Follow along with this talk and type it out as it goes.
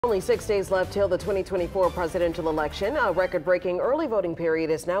Only 6 days left till the 2024 presidential election. A record-breaking early voting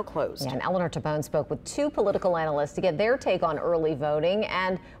period is now closed. Yeah, and Eleanor Tabone spoke with two political analysts to get their take on early voting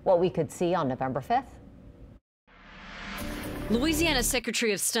and what we could see on November 5th. Louisiana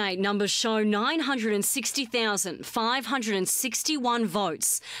Secretary of State numbers show 960,561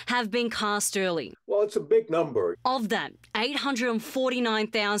 votes have been cast early. Well, it's a big number. Of that,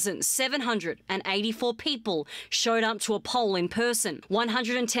 849,784 people showed up to a poll in person.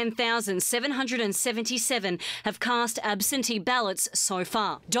 110,777 have cast absentee ballots so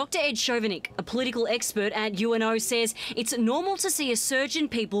far. Dr. Ed Chauvinick, a political expert at UNO, says it's normal to see a surge in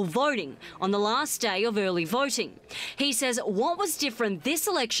people voting on the last day of early voting. He says what was different this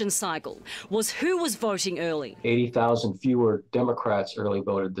election cycle was who was voting early. 80,000 fewer Democrats early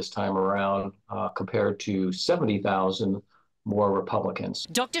voted this time around compared to 70,000 more Republicans.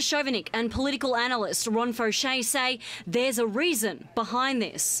 Dr. Chauvinick and political analyst Ron Fauché say there's a reason behind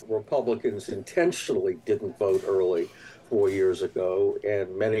this. Republicans intentionally didn't vote early 4 years ago,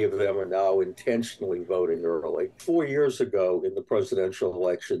 and many of them are now intentionally voting early. 4 years ago in the presidential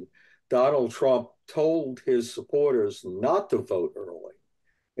election, Donald Trump told his supporters not to vote early,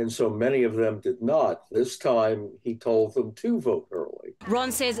 and so many of them did not. This time, he told them to vote early.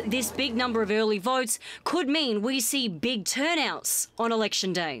 Ron says this big number of early votes could mean we see big turnouts on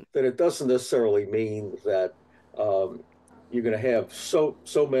Election Day. That it doesn't necessarily mean that you're going to have so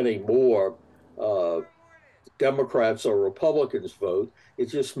many more Democrats or Republicans vote. It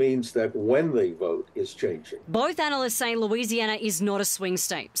just means that when they vote is changing. Both analysts say Louisiana is not a swing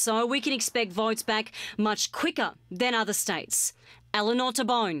state, so we can expect votes back much quicker than other states. Eleanor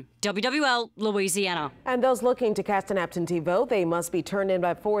Tabone, WWL, Louisiana. And those looking to cast an absentee vote, they must be turned in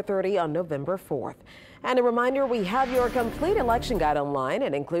by 4:30 on November 4th. And a reminder, we have your complete election guide online.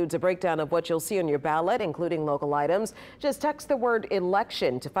 It includes a breakdown of what you'll see on your ballot, including local items. Just text the word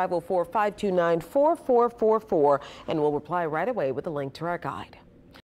election to 504-529-4444, and we'll reply right away with a link to our guide.